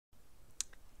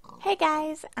Hey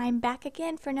guys, I'm back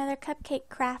again for another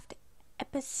Cupcakecraft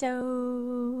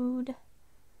episode.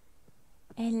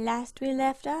 And last we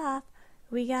left off,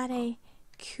 we got a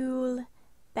cool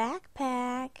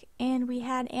backpack and we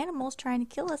had animals trying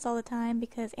to kill us all the time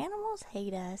because animals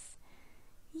hate us.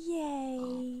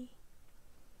 Yay!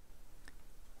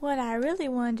 What I really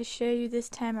wanted to show you this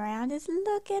time around is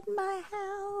look at my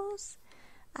house.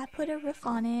 I put a roof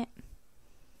on it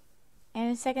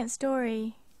and a second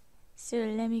story. So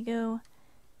let me go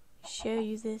show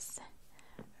you this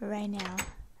right now.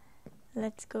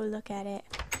 Let's go look at it.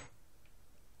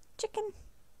 Chicken!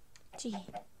 Gee,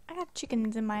 I got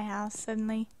chickens in my house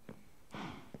suddenly.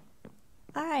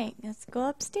 Alright, let's go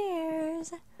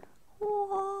upstairs.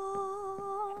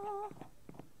 Whoa!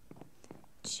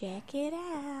 Check it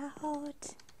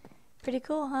out. Pretty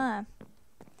cool, huh?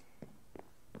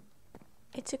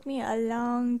 It took me a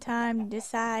long time to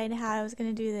decide how I was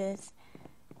gonna do this.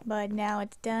 But now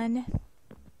it's done,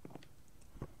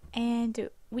 and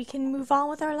we can move on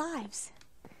with our lives.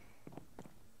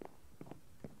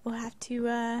 We'll have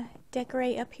to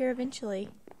decorate up here eventually.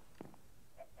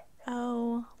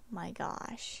 Oh my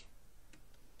gosh.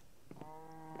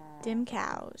 Dim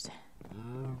cows.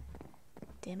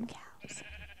 Dim cows.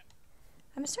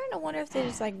 I'm starting to wonder if they're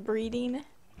just like breeding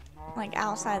like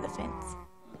outside the fence.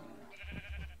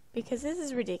 Because this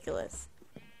is ridiculous.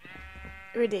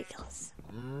 Ridiculous.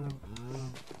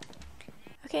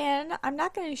 Okay, and I'm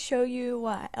not going to show you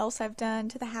what else I've done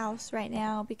to the house right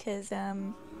now because,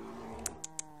 well,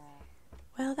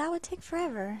 that would take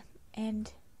forever.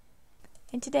 And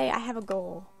today I have a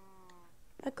goal.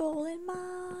 A goal in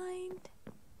mind.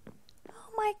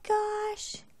 Oh my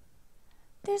gosh.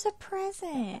 There's a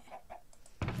present.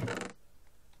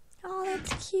 Oh,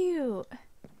 that's cute.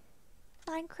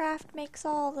 Minecraft makes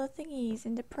all the thingies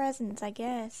into presents, I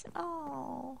guess.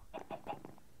 Oh.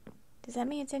 Does that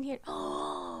mean it's in here?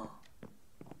 Oh.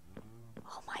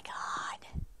 Oh my god.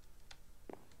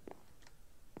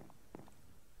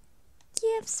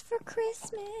 Gifts for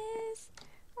Christmas.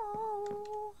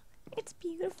 Oh. It's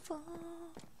beautiful.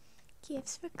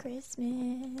 Gifts for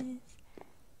Christmas.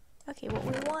 Okay, what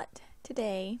we want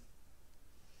today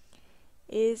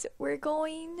is we're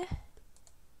going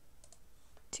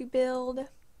to build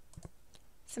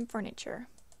some furniture.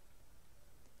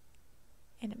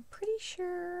 And I'm pretty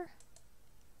sure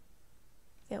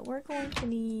that we're going to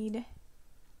need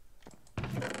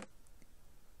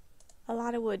a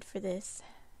lot of wood for this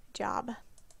job.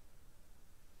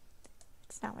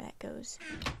 That's not where that goes.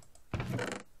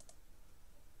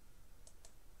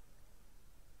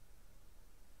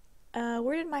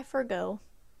 Where did my fur go?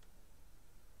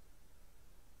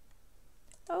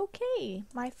 Okay,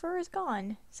 my fur is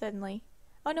gone suddenly.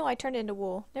 Oh no, I turned it into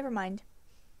wool. Never mind.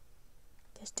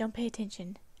 Just don't pay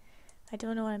attention. I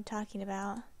don't know what I'm talking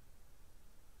about.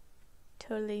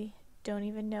 Totally don't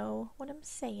even know what I'm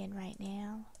saying right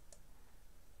now.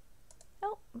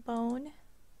 Oh, bone.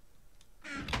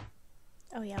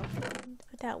 Oh yeah,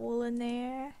 put that wool in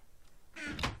there.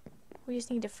 We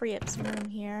just need to free up some room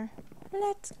here.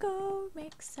 Let's go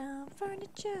make some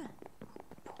furniture.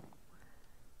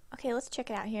 Okay, let's check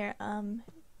it out here.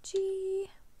 Gee.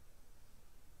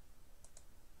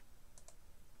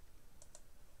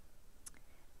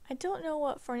 I don't know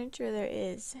what furniture there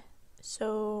is,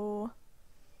 so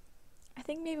I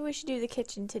think maybe we should do the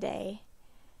kitchen today.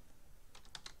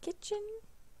 Kitchen.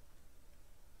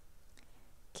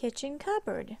 Kitchen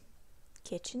cupboard.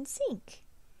 Kitchen sink.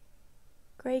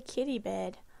 Gray kitty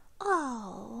bed.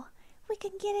 Oh, we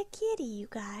can get a kitty, you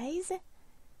guys.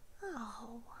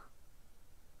 Oh.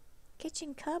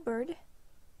 Kitchen cupboard.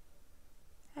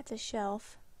 That's a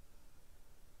shelf.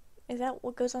 Is that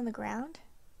what goes on the ground?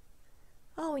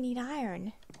 Oh, we need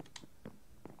iron.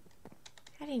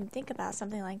 I didn't even think about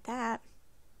something like that.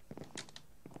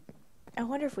 I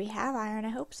wonder if we have iron. I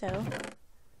hope so.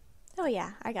 Oh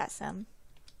yeah, I got some.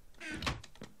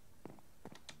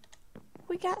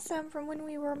 We got some from when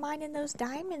we were mining those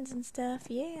diamonds and stuff.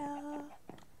 Yeah.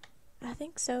 I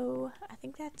think so. I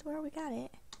think that's where we got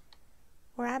it.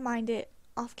 Or I mined it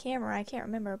off camera. I can't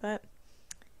remember, but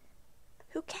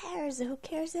who cares? Who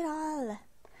cares at all?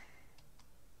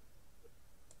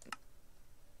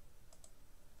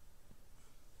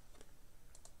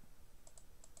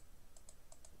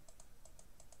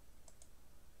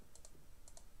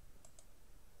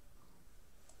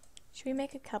 Should we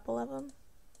make a couple of them?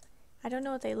 I don't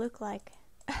know what they look like.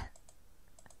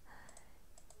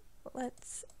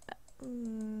 Let's,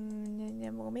 and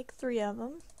then we'll make 3 of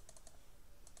them.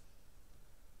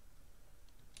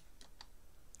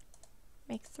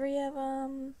 Make 3 of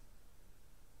them.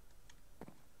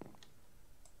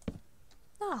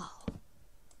 Oh.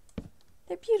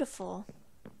 beautiful.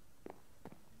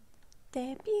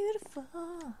 They're beautiful.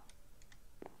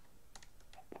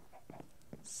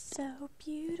 So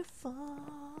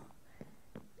beautiful.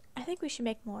 I think we should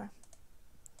make more.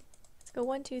 Let's go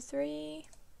 1, 2, 3.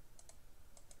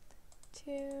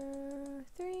 2,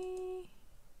 3.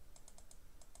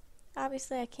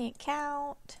 Obviously I can't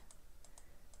count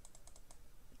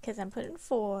because I'm putting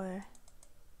 4.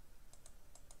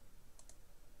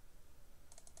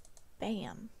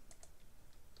 Bam.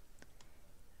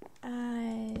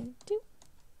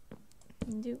 Do.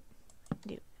 Does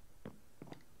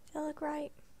that look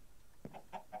right?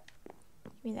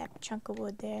 Give me that chunk of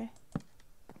wood there.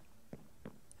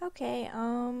 Okay,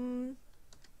 I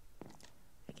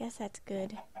guess that's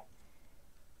good.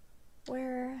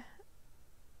 Let's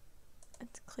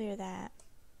clear that.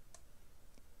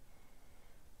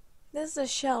 This is a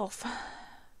shelf.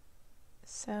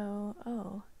 So,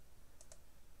 oh.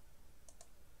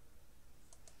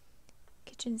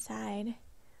 Kitchen side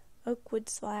oak wood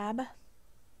slab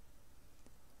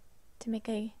to make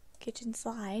a kitchen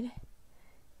slide.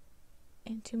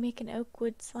 And to make an oak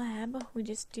wood slab, we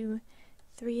just do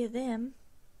 3 of them.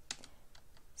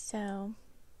 So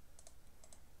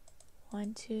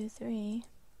 1, 2, 3.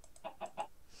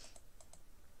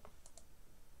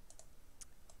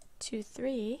 2,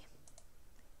 3.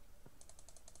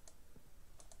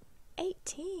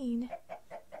 18.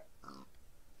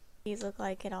 These look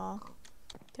like it all.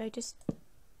 Do I just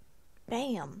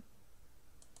bam?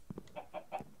 Is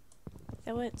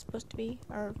that what it's supposed to be?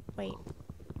 Or wait.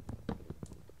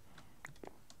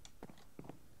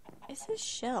 It's a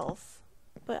shelf.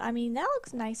 But I mean that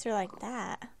looks nicer like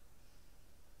that. I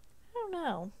don't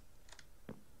know.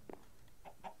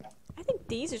 I think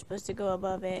these are supposed to go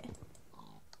above it.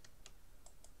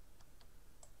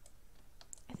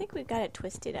 I think we've got it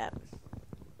twisted up.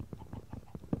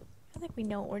 I think we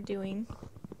know what we're doing.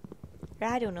 Or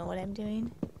I don't know what I'm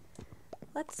doing.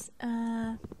 Let's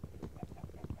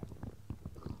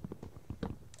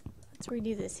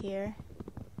redo this here.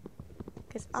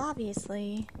 Because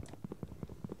obviously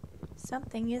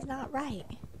something is not right.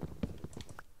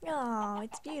 Oh,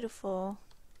 it's beautiful.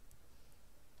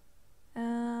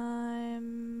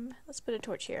 Let's put a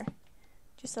torch here.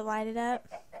 Just to light it up.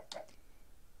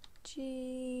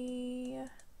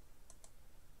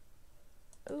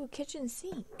 Ooh, kitchen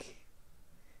sink.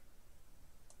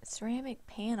 Ceramic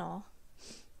panel.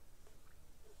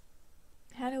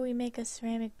 How do we make a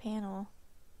ceramic panel?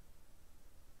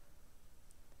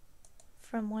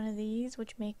 From one of these,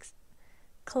 which makes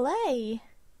clay.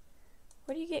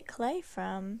 Where do you get clay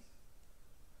from?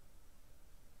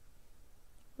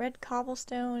 Red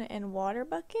cobblestone and water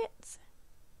buckets?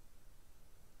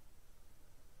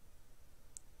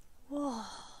 Whoa.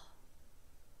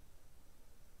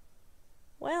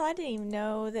 Well, I didn't even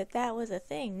know that that was a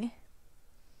thing.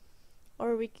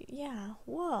 Or we could, yeah,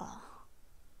 whoa.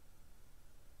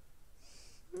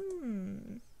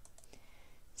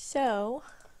 So,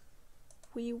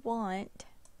 we want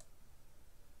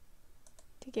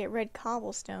to get red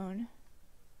cobblestone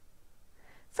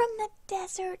from the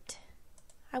desert.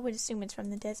 I would assume it's from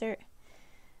the desert.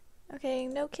 Okay,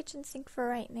 no kitchen sink for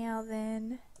right now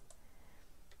then.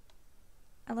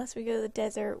 Unless we go to the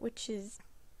desert, which is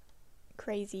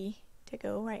crazy to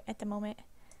go right at the moment.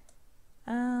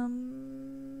 I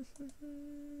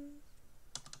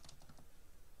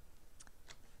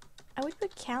would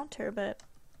put counter, but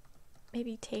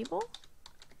maybe table?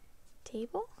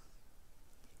 Table?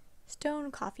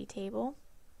 Stone coffee table.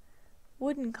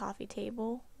 Wooden coffee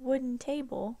table. Wooden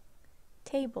table.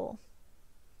 Table.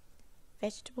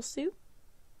 Vegetable soup?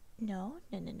 No.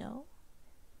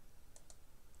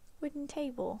 Wooden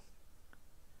table.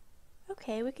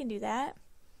 Okay, we can do that.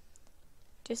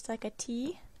 Just like a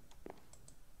T.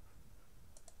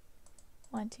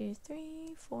 1, 2,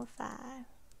 3, 4, 5.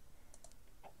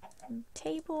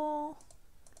 Table.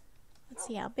 Let's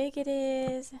see how big it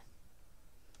is.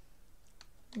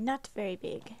 Not very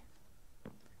big.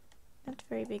 Not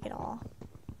very big at all.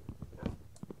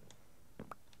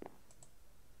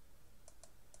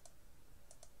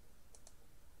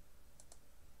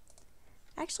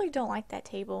 I actually don't like that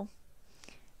table.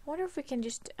 I wonder if we can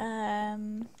just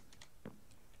go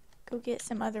get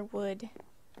some other wood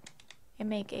and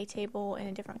make a table in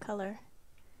a different color.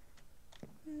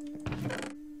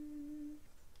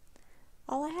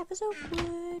 All I have is oak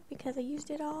wood because I used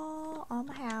it all on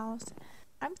my house.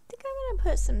 I think I'm gonna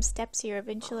put some steps here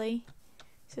eventually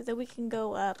so that we can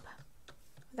go up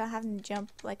without having to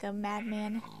jump like a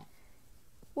madman.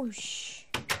 Whoosh.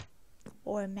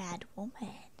 Or a mad woman.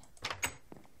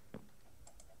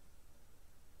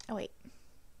 Oh wait.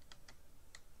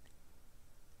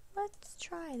 Let's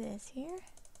try this here.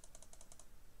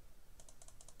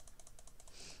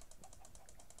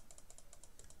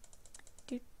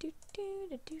 Do do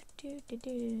do do do do do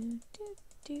do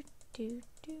do do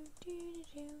do do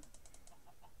do.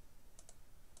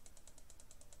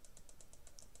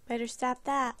 Better stop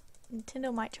that.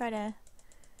 Nintendo might try to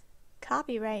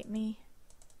copyright me.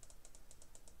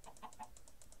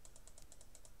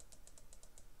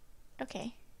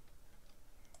 Okay.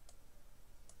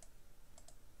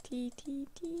 T T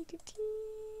T T T.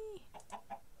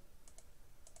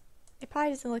 It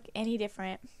probably doesn't look any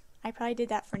different. I probably did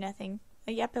that for nothing.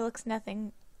 Yep, it looks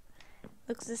nothing.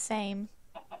 Looks the same.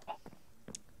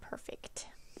 Perfect.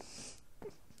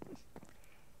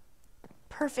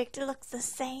 Perfect, it looks the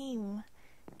same.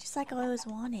 Just like I always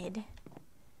wanted.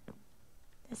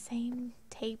 The same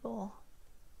table.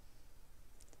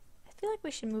 I feel like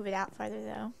we should move it out farther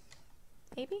though.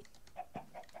 Maybe?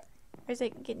 Or is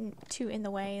it getting too in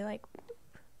the way? Like,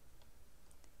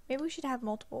 maybe we should have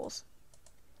multiples.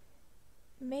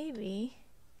 Maybe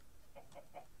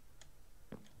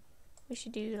we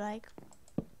should do like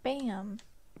bam,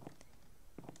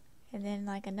 and then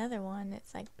like another one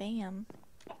that's like bam,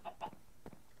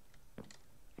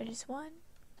 or just one.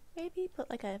 Maybe put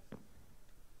like a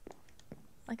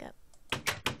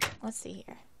let's see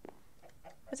here.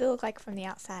 What does it look like from the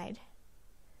outside?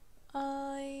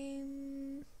 I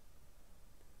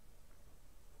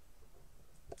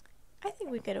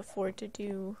think we could afford to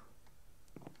do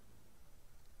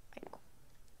like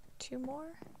 2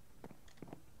 more.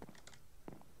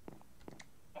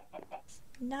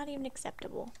 Not even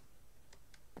acceptable.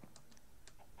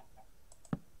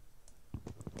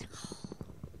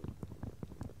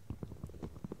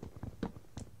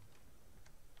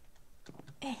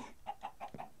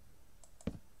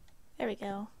 There we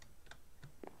go.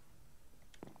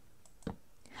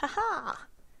 Haha!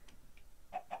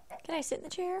 Can I sit in the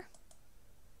chair?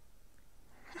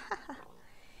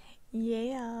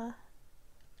 Yeah.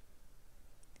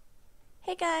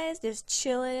 Hey guys, just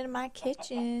chilling in my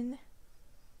kitchen.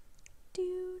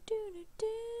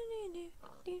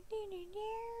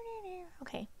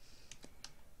 Okay.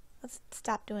 Let's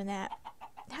stop doing that.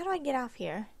 How do I get off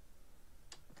here?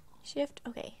 Shift?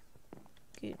 Okay.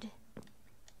 Good.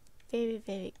 Very,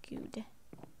 very good.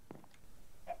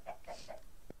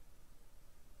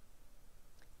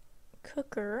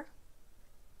 Cooker.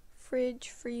 Fridge,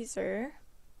 freezer.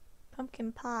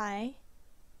 Pumpkin pie.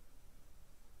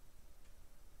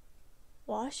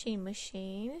 Washing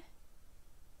machine.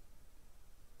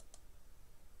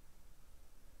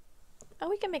 Oh,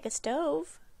 we can make a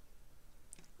stove.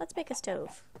 Let's make a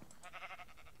stove.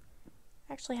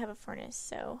 I actually have a furnace,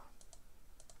 so.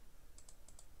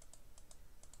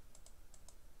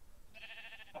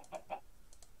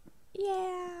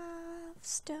 Yeah,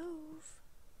 stove.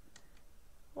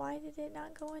 Why did it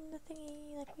not go in the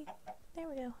thingy? Like we, there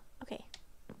we go. Okay.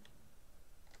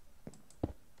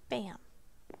 Bam.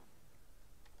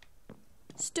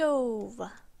 Stove.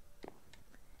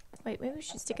 Wait, maybe we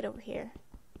should stick it over here.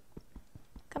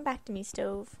 Come back to me,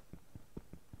 stove.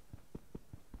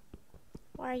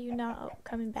 Why are you not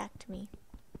coming back to me?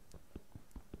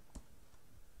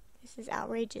 This is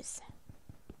outrageous.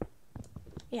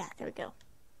 Yeah, there we go.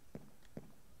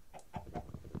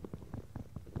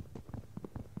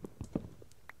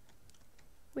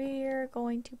 We're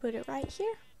going to put it right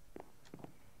here.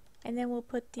 And then we'll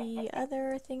put the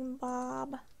other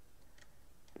thingamabob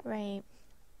right.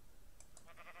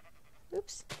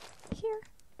 Oops. Here.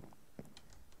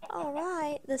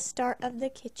 Alright, the start of the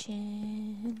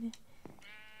kitchen.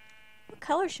 What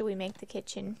color should we make the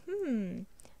kitchen?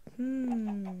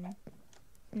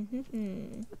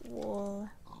 Wool.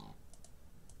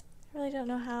 I really don't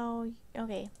know how.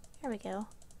 Okay, here we go.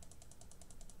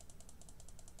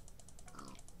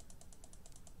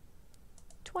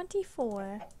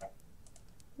 $24.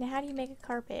 Now how do you make a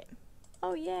carpet?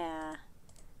 Oh yeah.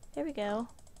 There we go.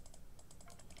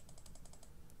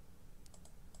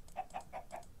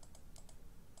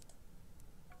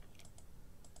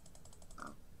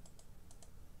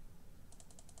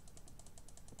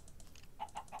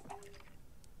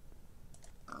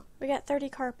 We got 30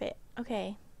 carpet.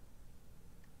 Okay.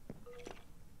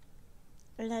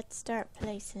 Let's start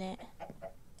placing it.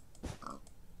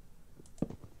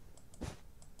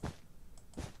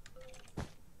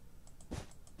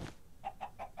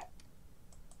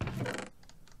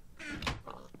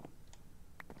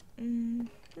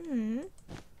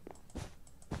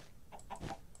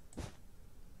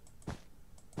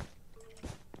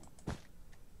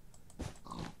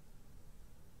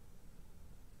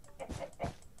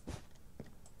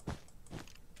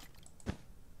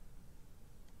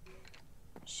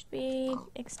 Should we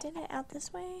extend it out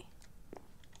this way?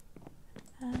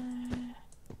 We're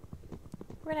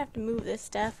gonna have to move this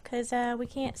stuff because we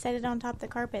can't set it on top of the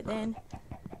carpet then.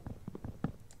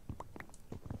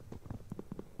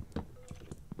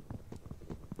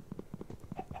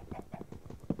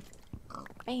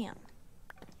 Bam.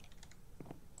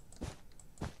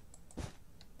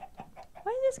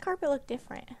 Why does this carpet look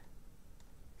different? Is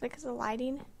it because of the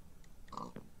lighting?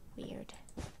 Weird.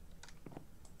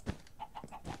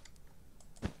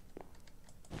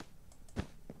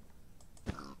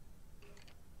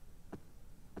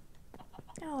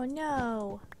 Oh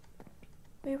no.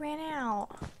 We ran out.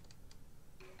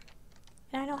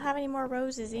 And I don't have any more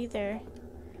roses either.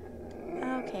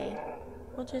 Okay.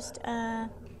 We'll just, the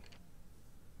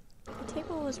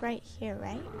table was right here,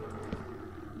 right?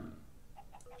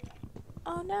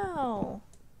 Oh no!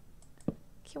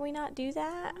 Can we not do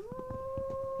that?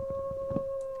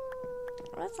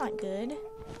 Well, that's not good.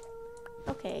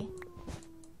 Okay.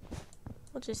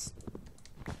 We'll just...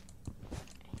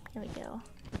 Here we go.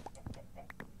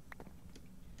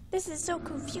 This is so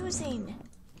confusing!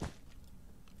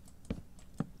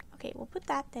 Okay, we'll put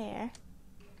that there.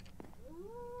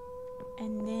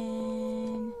 And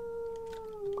then...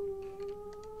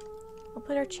 we'll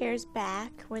put our chairs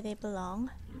back where they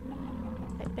belong.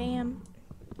 Like, bam.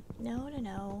 No, no,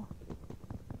 no.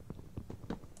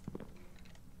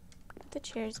 Put the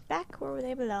chairs back where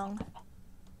they belong.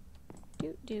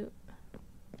 Doot, doot.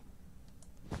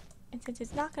 And since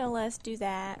it's not going to let us do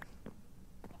that,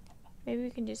 maybe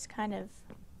we can just kind of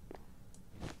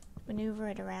maneuver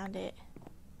it around it.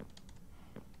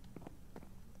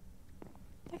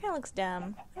 That kind of looks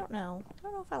dumb. I don't know. I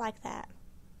don't know if I like that.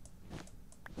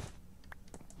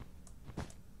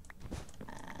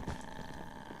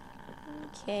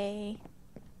 Okay.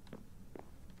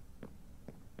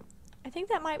 I think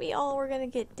that might be all we're gonna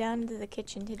get done to the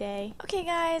kitchen today. Okay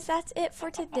guys, that's it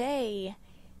for today.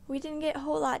 We didn't get a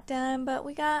whole lot done, but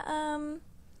we got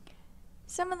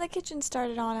some of the kitchen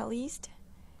started on at least.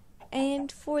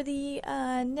 And for the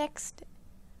next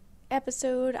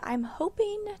episode, I'm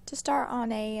hoping to start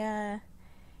on a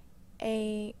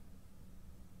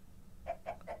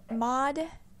mod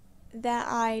that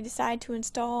I decide to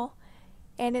install,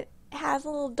 and it has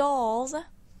little dolls,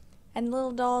 and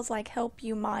little dolls like help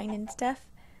you mine and stuff.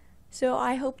 So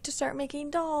I hope to start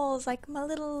making dolls like my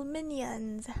little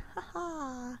minions.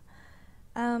 Haha.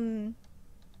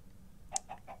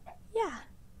 Yeah.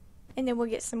 And then we'll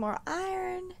get some more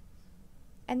iron,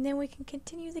 and then we can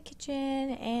continue the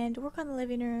kitchen and work on the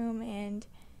living room and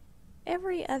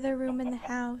every other room in the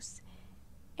house.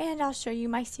 And I'll show you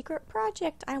my secret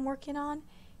project I'm working on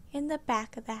in the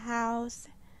back of the house.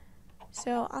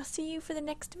 So I'll see you for the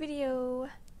next video.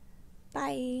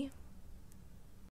 Bye.